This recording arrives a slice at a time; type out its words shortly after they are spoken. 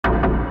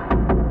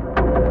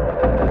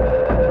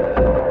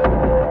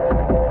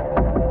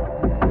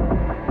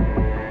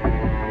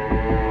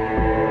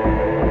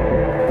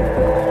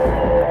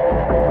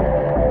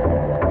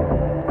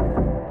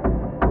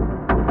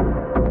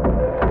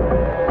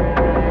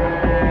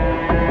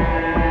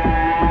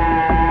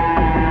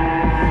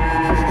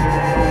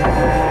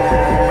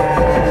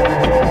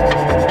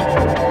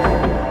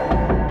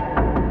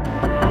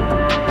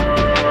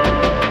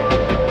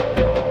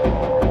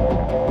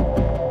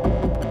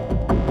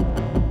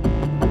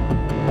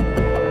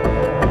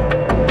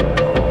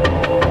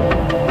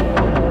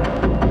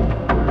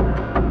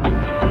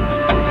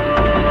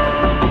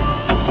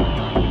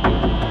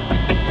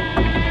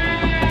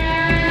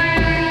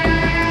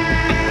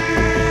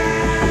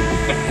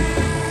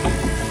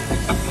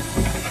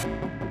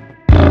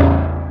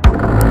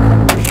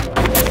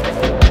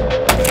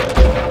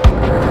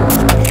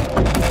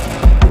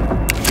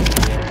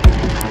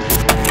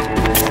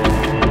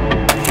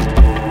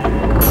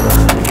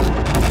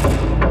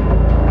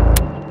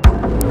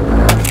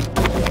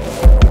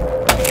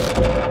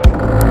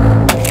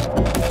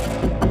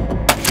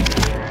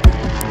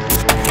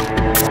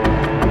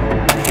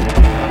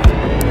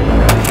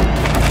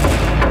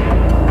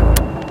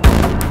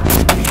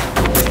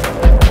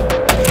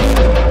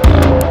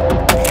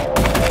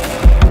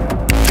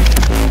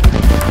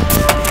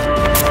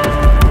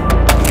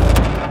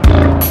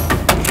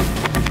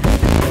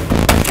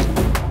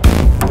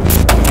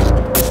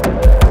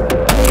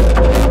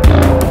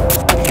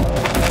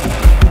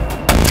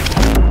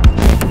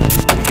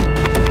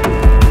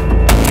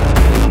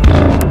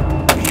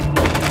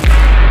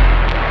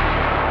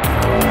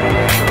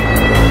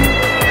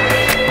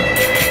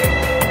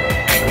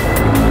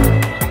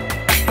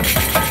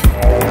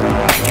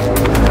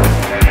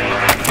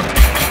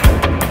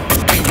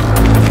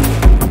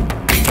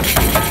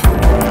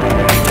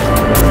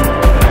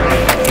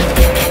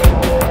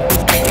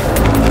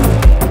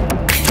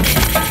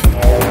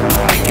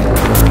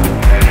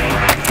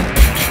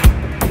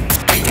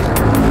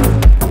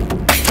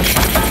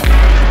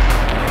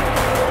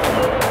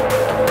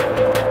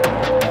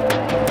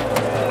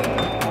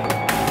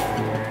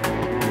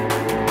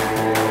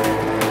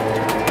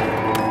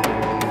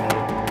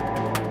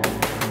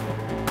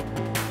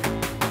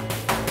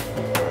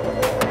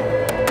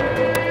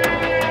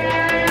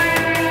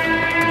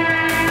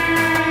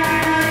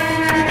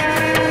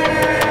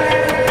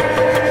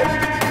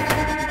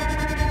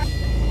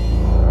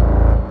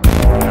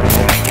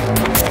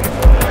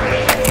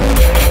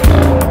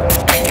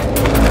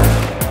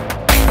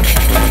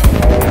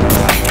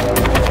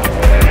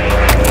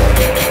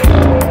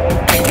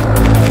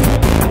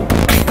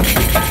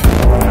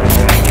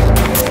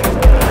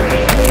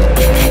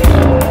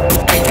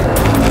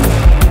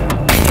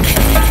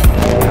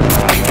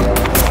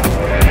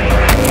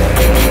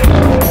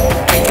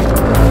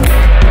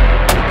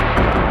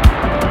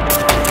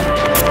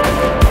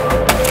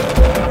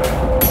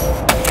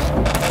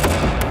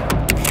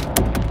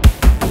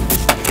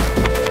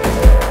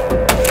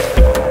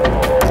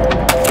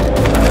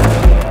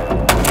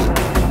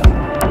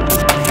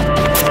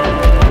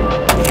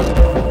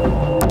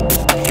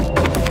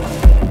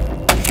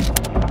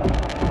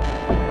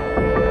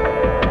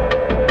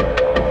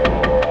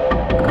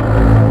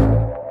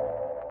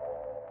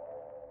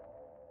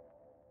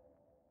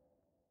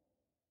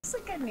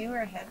looks like a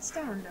newer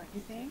headstone, don't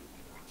you think?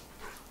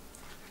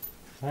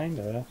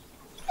 Kinda.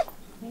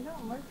 They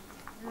don't look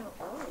real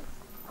old.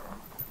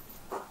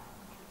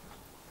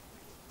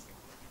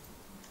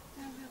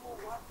 And we will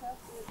walk up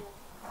with a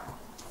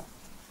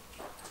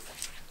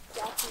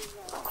Doggy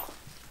Beau.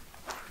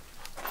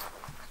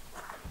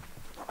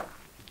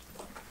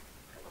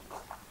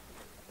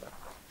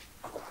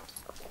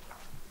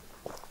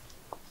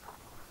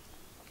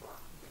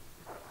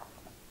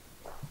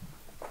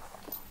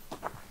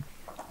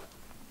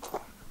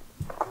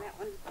 That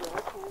one's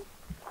broken.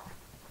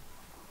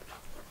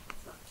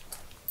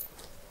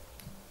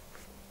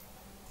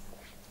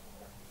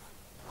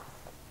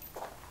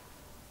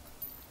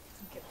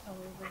 Get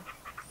over.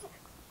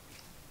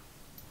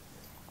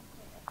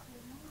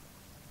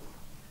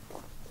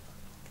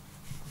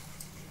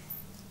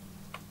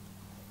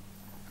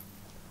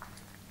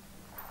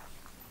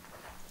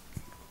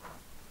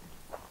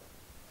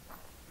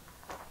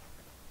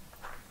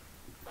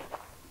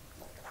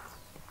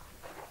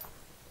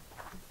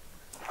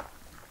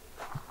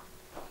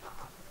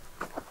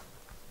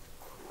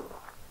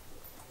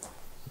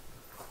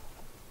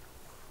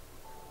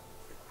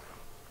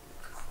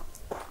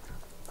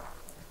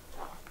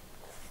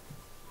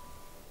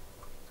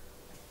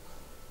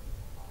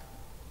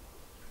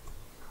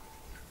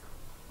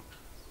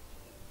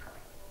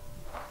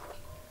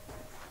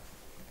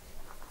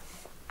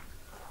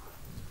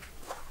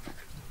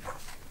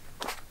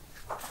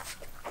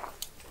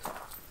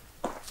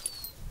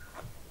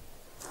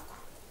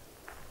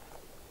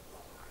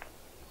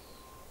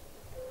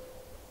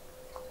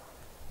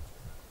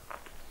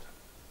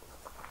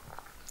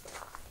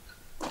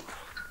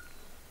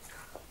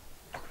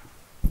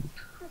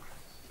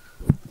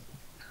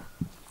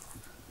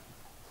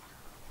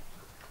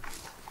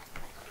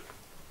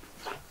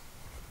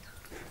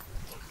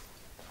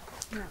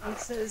 That one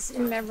says,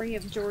 in memory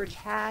of George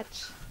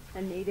Hatch,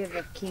 a native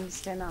of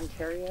Kingston,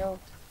 Ontario,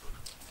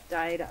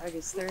 died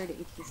August 3rd,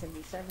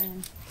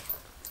 1877.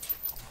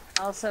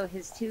 Also,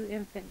 his two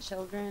infant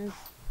children,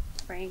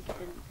 Frank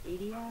and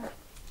Adia.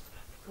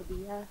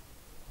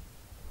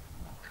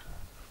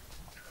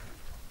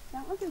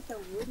 That one's just a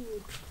wooden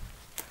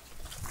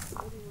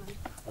one.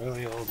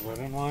 Really old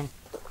wooden one.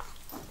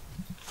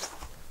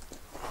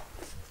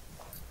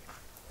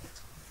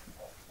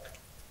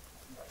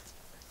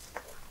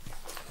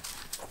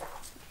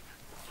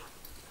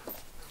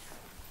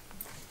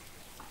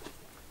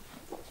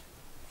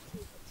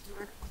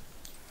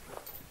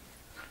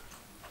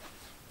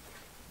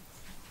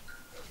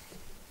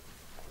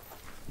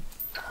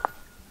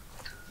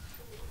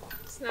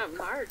 It's not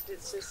marked,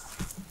 it's just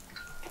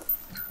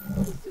a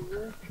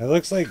wood. It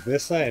looks like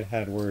this side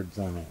had words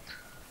on it.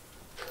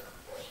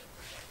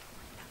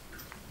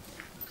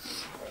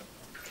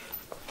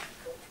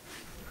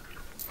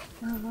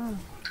 Oh wow.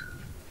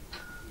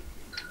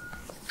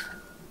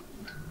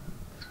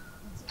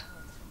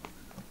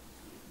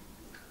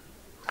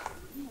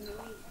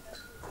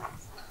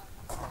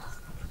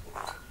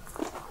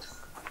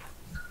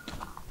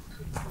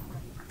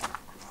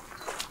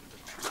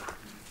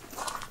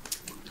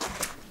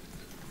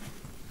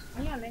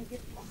 Yeah, and then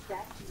get the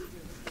statues.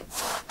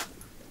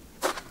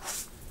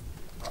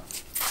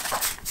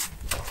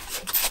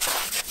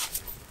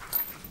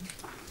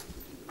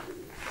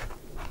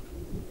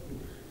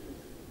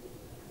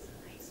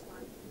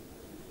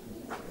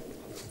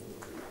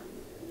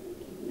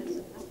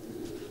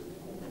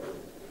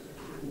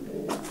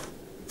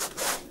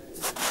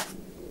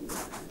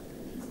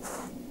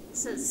 It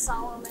says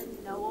Solomon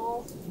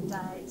Noel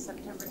died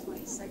September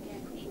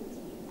 22nd,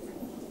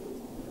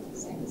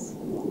 1856.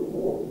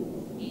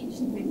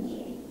 Aged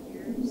 58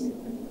 years.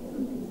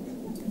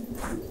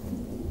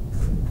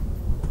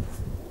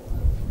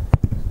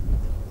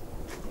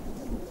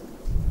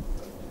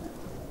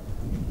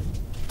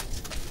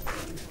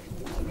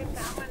 Look at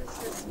that one's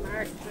just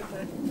marked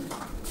with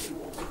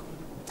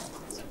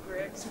some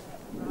bricks and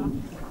rock.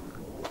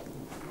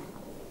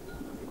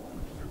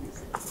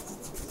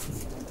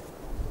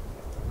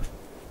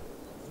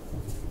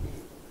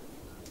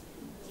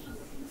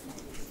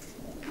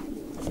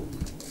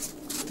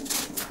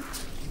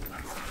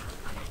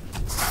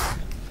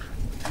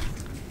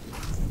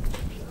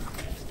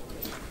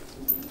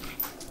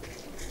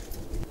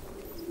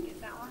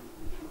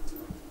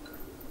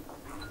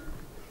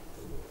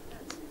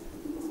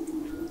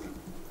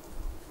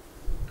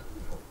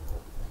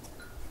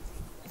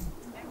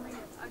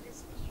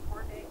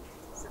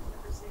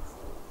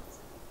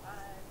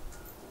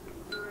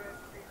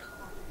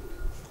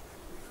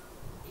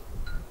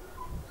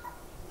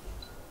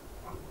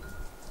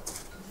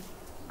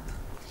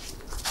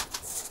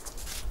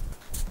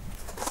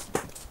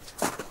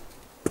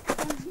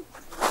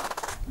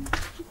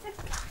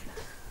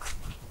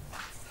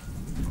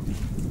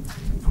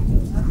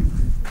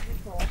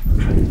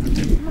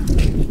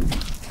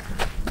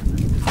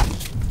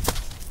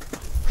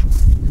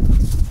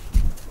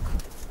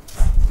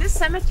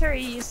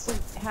 Cemetery used to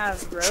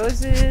have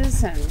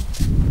roses and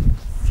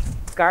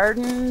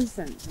gardens,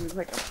 and it was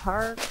like a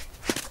park.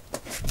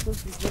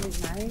 This is really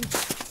nice.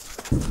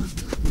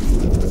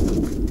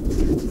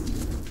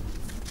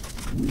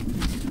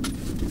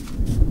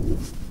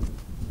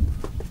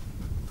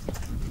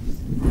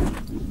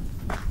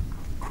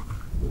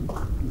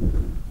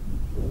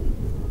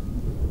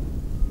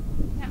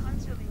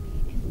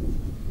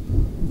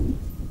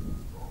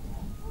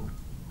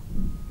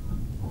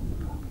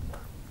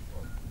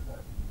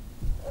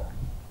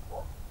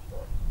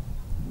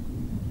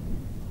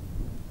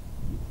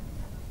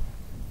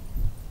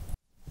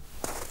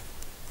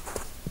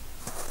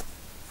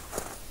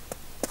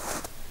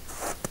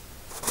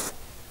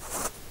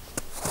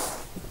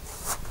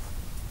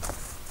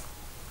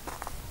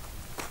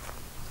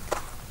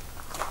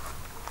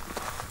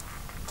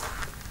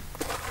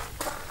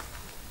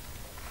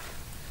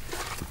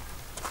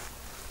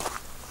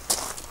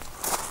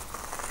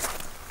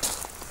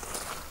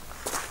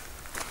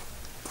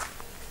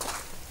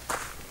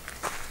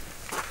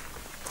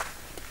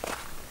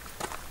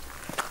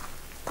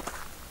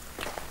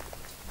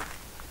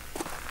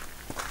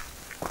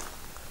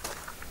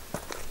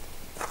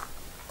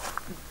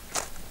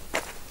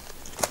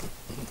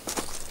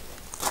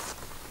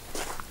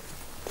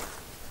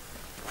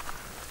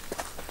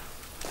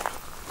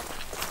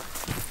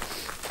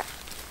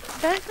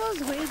 That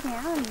goes way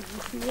down. Did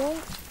you see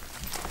it?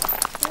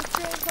 That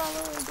goes all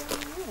the way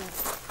down there.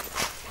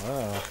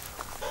 Oh.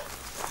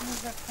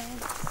 There's a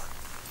fence.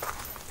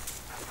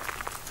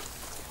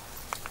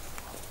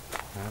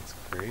 That's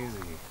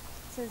crazy.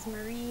 It says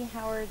Marie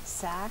Howard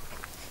Sack.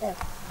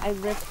 I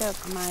lift up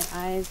my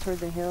eyes toward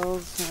the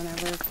hills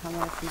whenever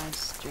cometh my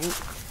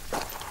strength.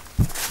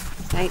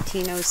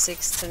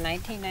 1906 to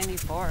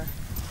 1994.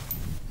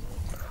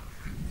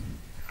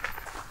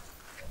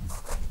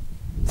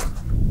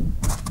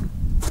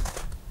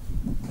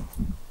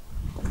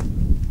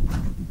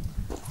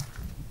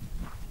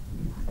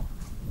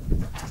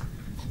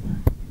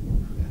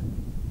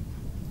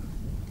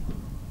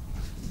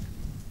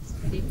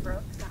 Somebody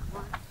broke that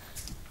one.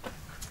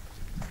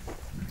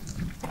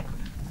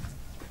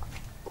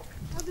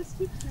 I'll just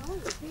keep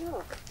going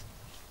too.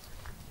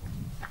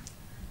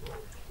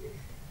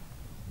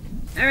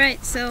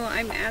 Alright, so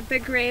I'm at the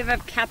grave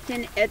of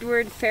Captain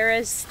Edward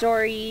Ferris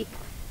Story.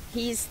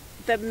 He's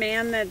the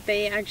man that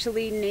they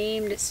actually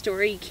named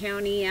Story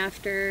County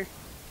after.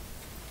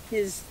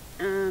 His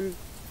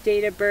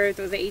date of birth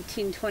was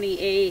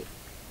 1828.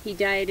 He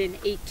died in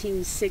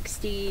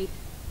 1860.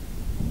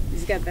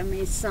 He's got the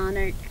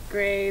Masonic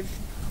grave.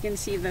 You can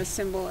see the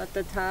symbol at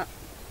the top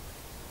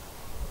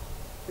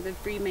for the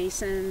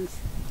Freemasons.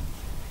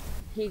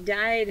 He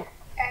died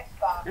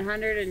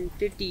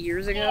 150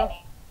 years ago.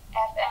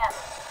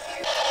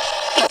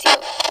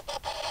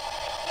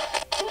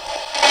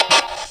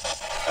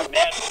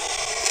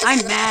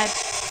 I'm mad.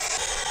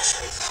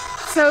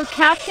 So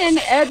Captain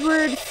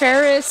Edward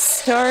Ferris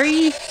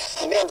Story.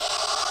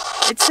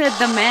 It said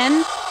the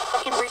men.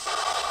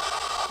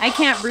 I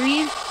can't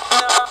breathe.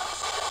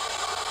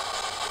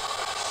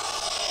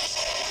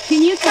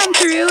 Can you come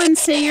through and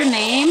say your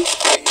name?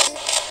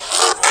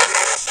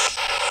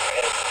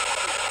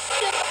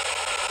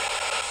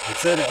 It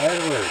said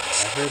Edward.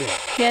 I heard it.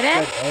 Get it?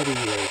 It said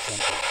Eddie or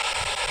something.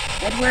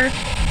 Edward.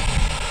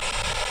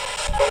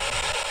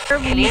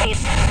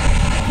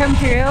 Come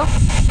through.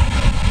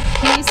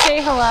 Can you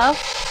say hello?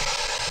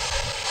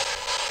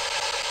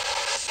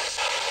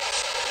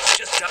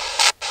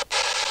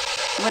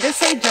 What does it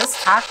say? Just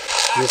talk.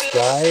 Just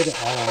died?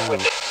 I don't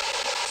know.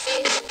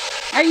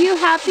 Are you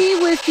happy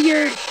with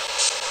your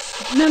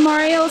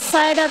memorial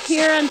site up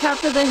here on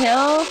top of the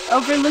hill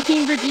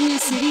overlooking Virginia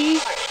City?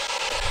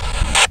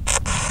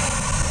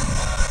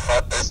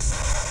 It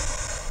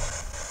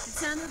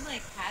sounded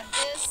like had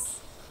this.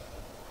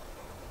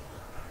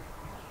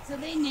 So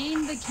they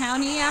named the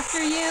county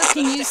after you?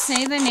 Can you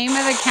say the name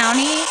of the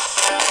county?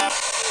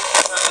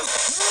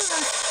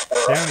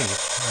 County.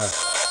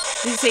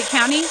 Did you say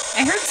county?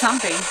 I heard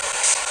something.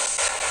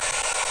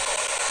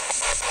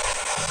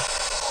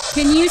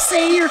 Can you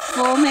say your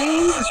full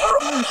name?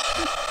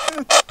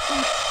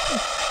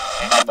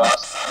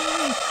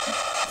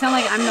 Sound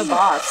like I'm the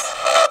boss.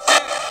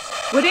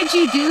 What did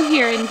you do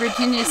here in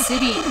Virginia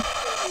City?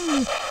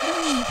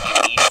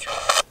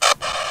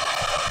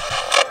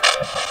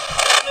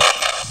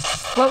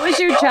 What was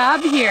your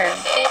job here?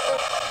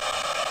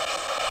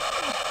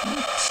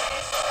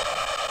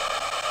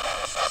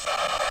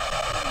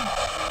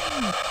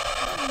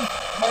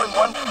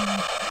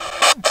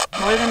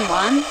 More than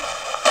one?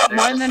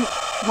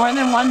 More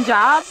than one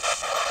job?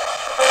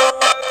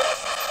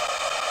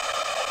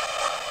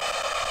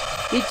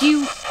 Did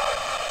you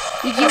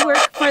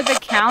work for the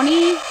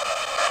county?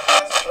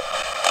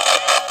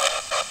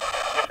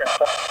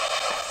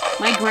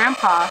 My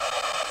grandpa.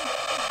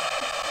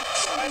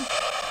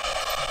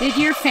 Did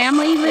your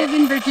family live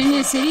in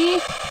Virginia City?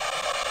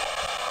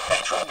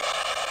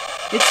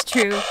 It's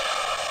true.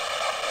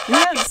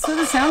 Yeah, that's what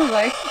it sounded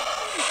like.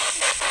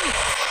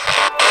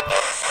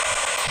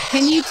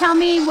 Can you tell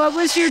me what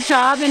was your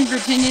job in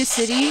Virginia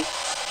City?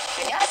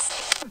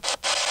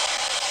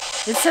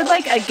 It said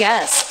like a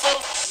guest.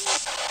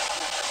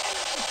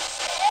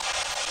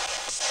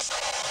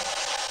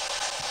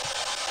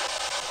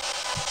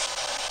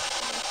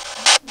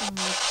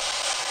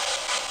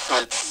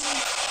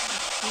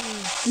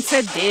 It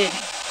said did.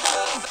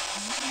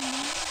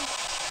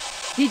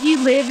 Did you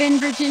live in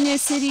Virginia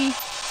City? It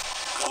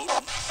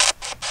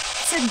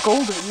said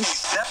Golden.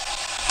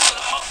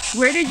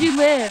 Where did you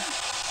live?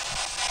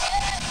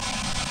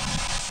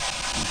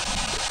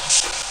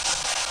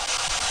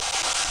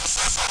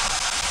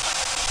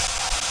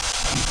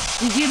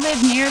 Did you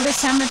live near the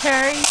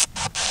cemetery?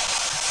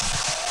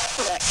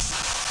 Correct.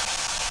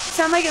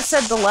 Sound like it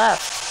said the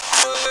left.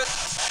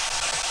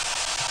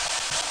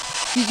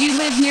 Did you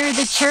live near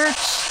the church?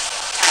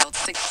 I don't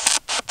think.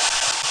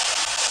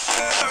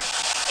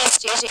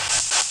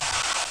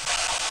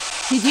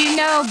 Did you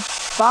know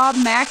Bob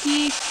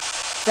Mackey?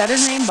 Is that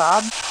his name,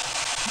 Bob?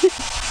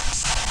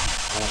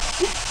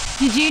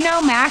 Did you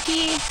know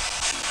Mackey?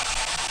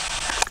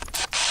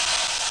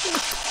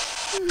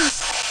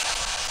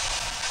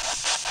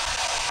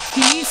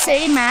 Can you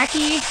say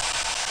Mackey?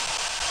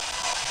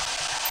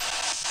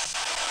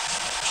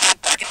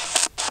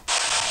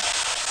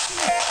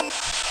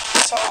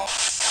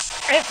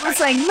 It was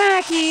like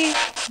Mackey.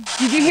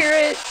 Did you hear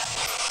it?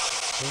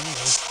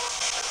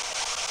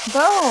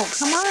 Beau,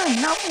 come on,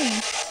 help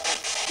me.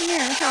 Come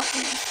here, help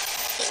me.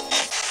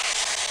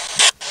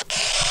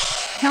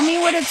 Tell me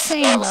what it's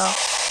saying, Beau.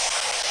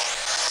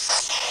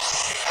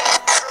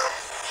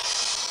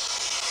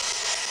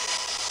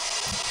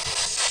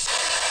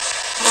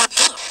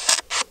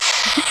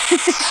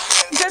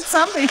 You got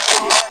something.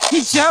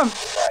 He jumped.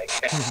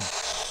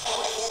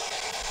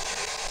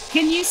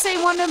 Can you say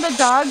one of the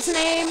dog's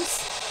names?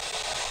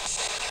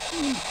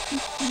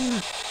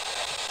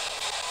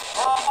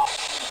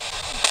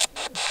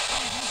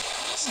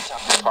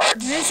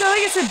 It sounded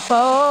like it said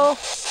Beau.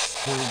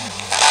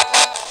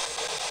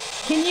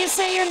 Can you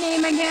say your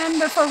name again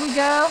before we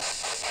go?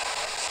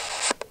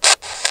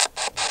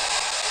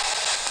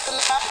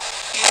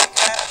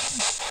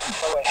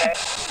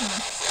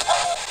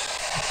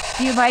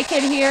 Do you like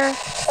it here?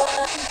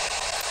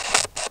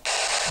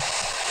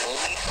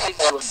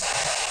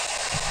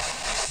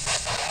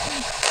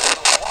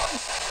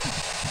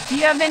 Do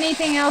you have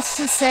anything else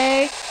to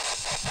say?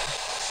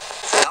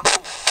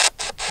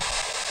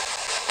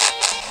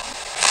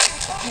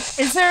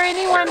 Is there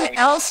anyone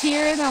else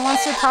here that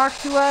wants to talk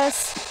to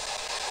us?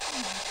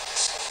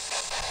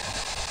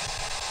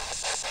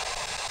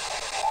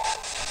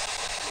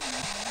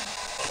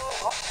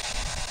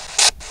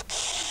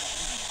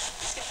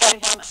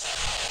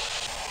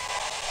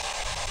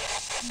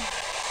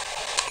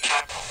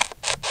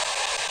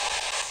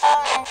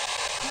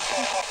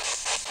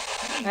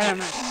 I don't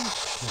know.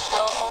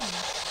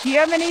 Do you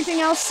have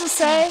anything else to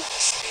say?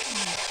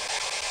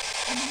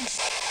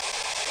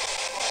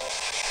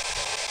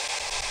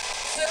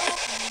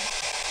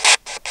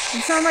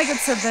 You sound like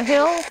it's at the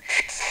hill.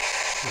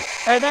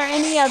 Are there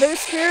any other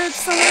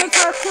spirits that want to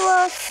talk to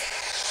us?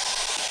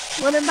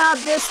 What about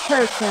this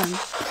person?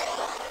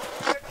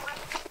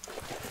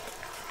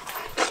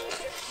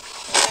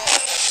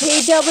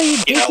 J.W.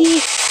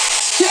 Dickey?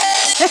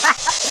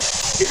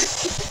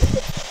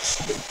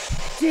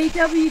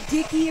 J.W.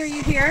 Dickey, are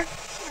you here?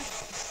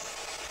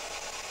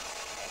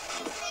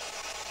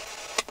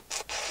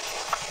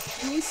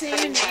 Can you say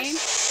your name?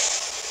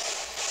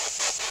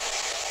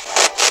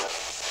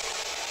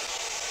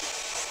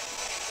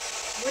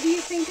 What do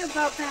you think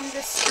about them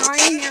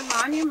destroying your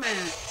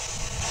monument?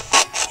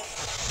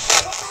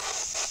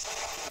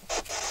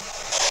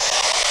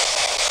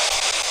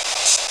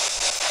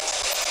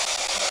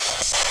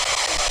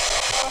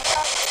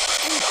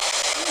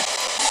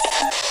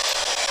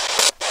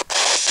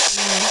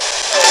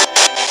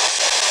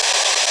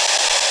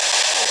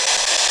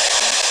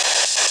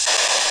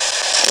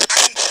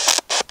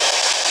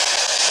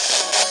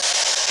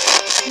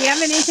 Do you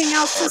have anything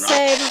else to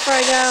say before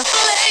I go?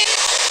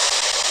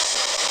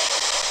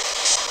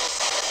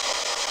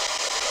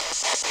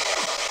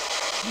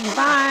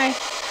 Bye.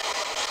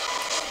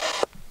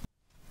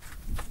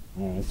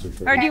 Oh, that's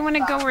okay. Or do you want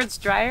to go where it's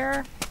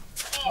drier?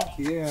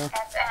 Yeah.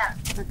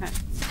 Okay.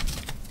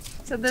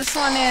 So this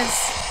one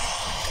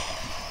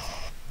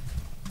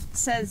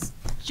says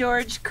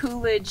George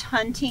Coolidge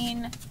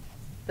Hunting,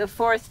 the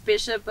 4th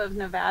Bishop of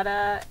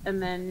Nevada,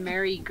 and then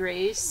Mary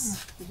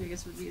Grace, which I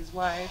guess would be his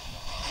wife.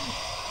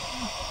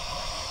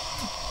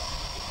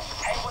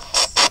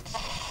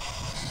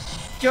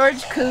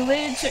 George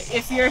Coolidge,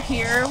 if you're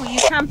here, will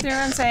you come through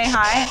and say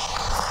hi?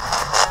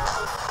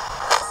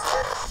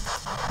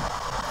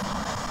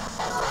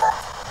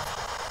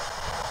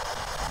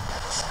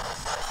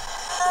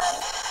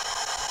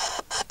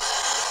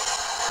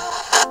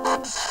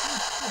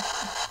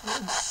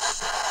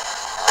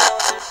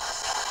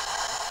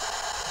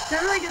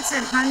 Sounded like it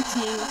said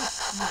hunting.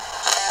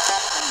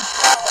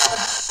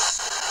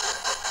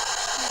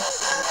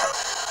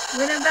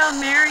 What about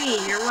Mary,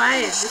 your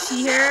wife? Is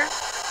she here?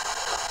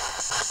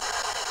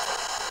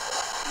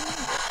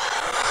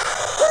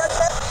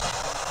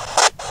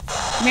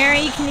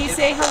 Mary, can you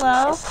say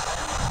hello?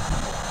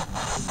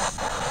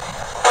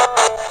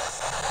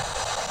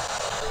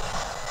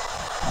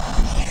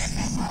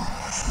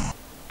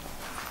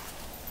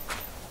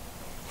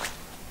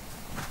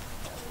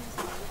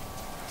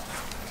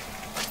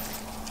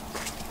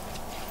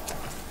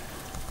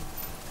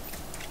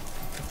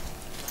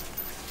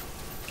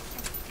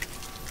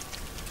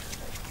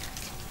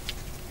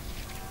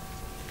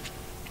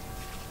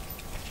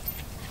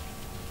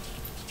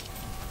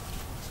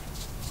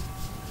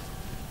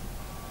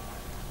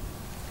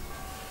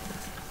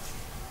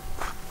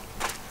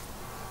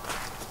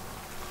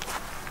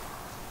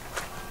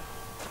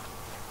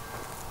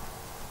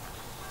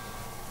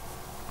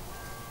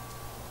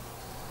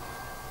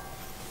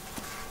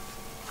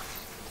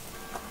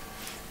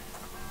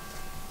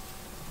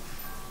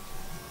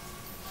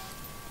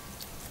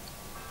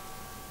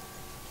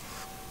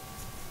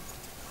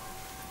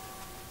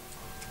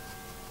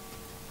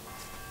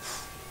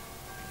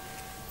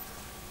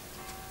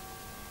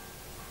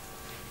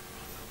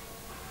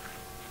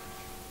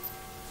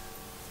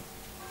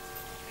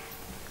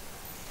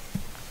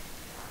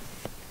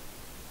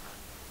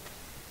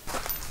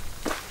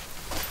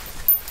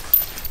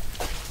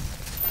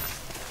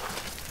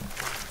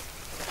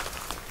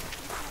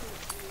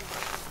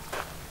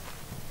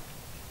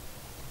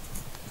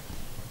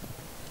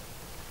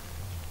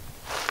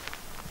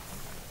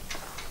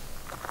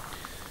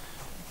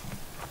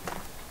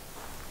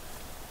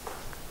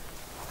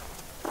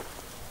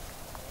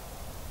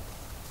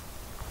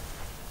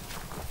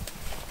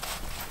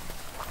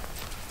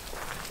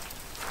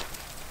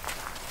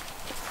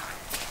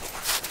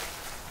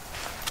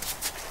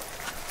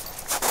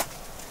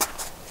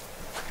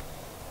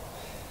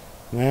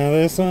 Now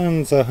this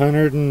one's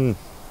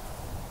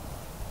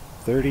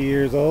 130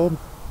 years old. That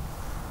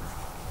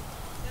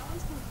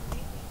one's completely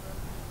broken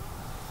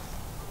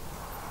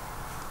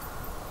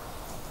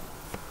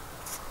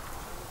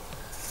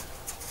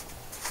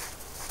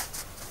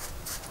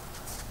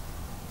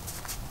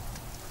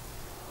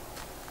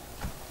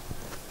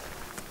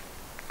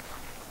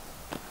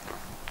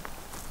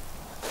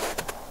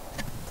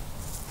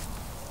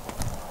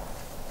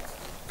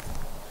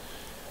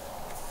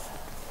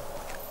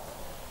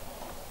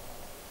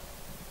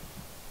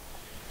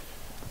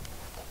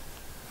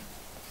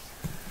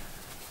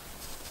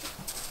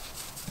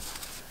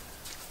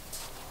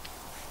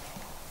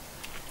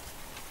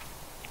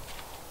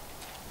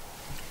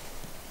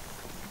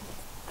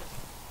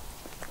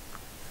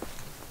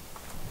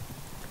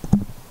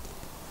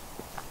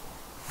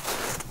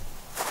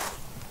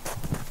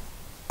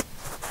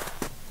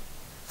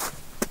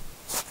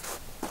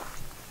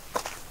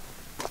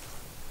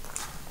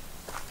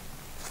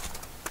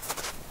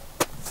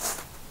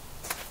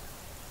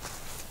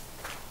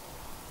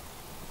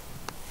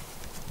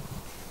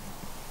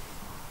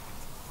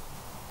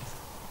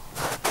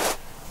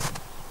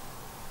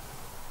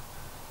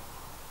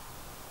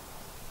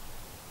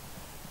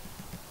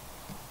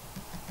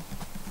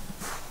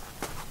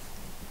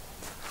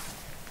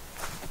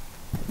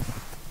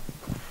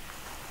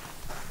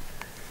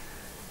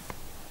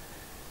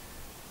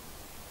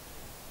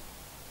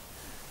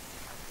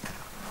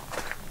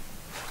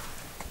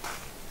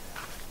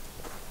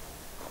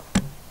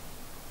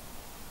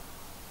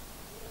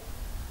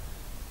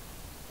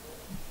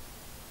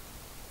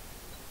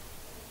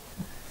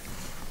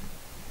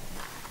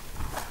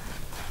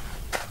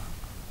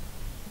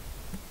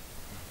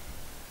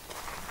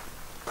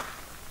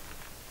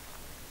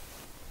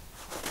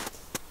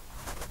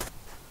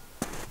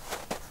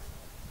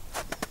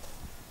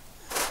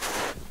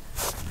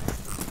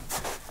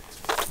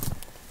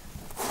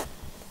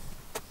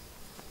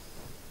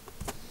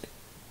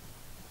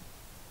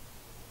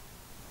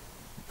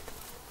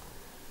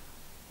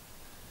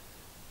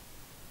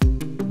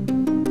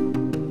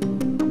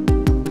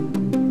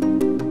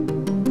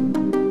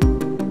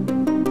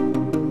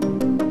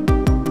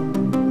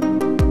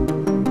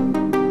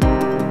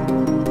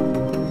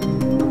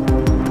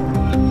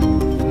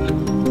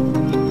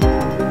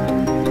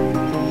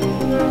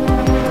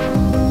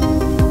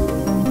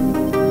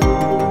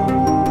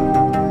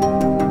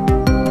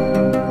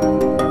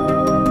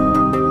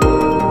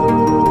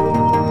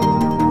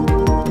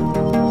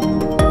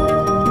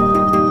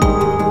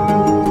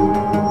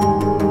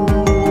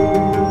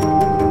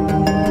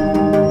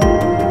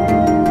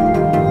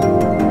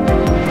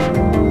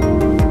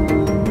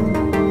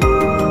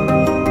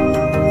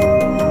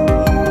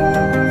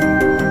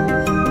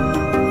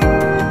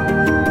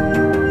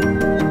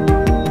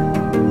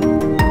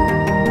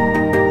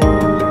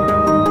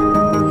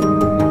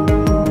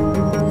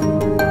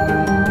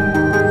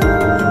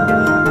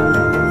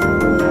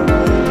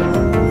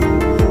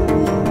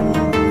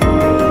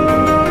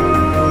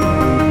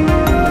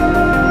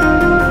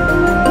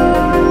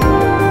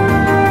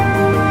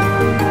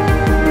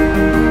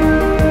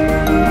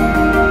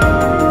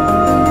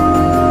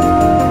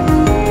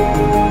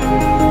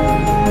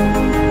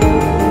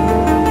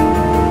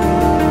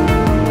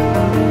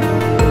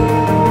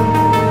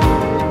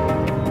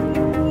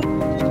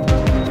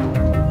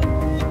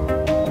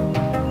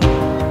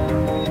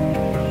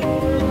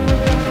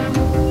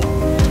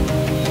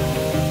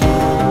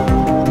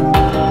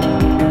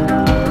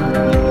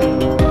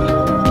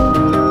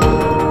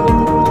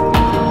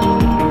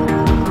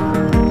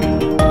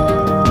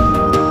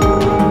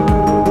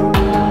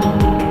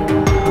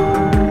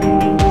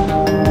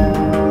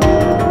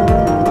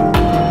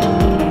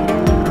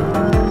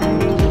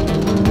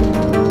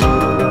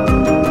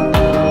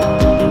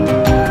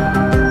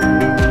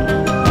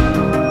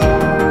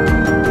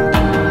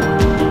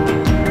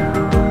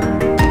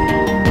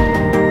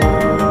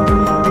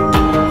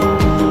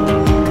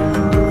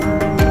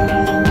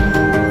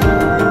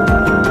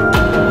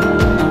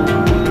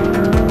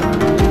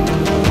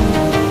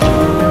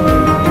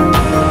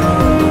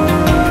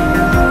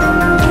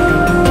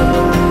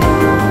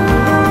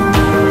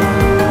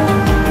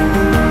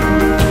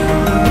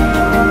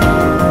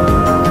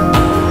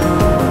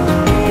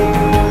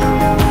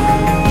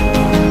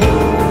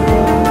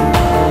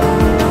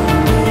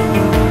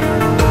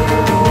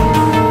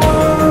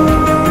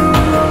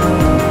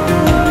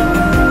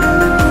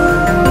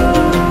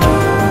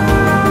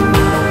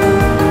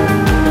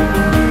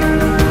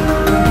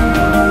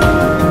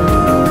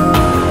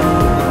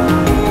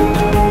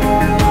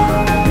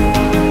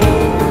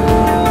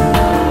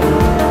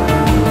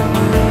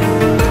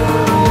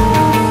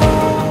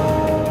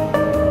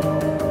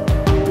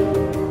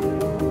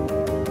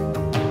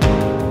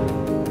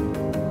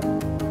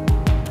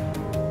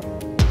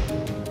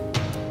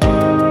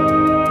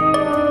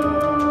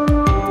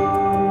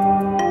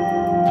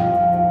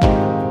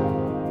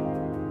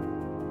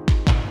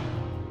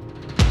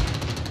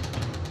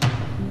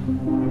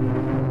off.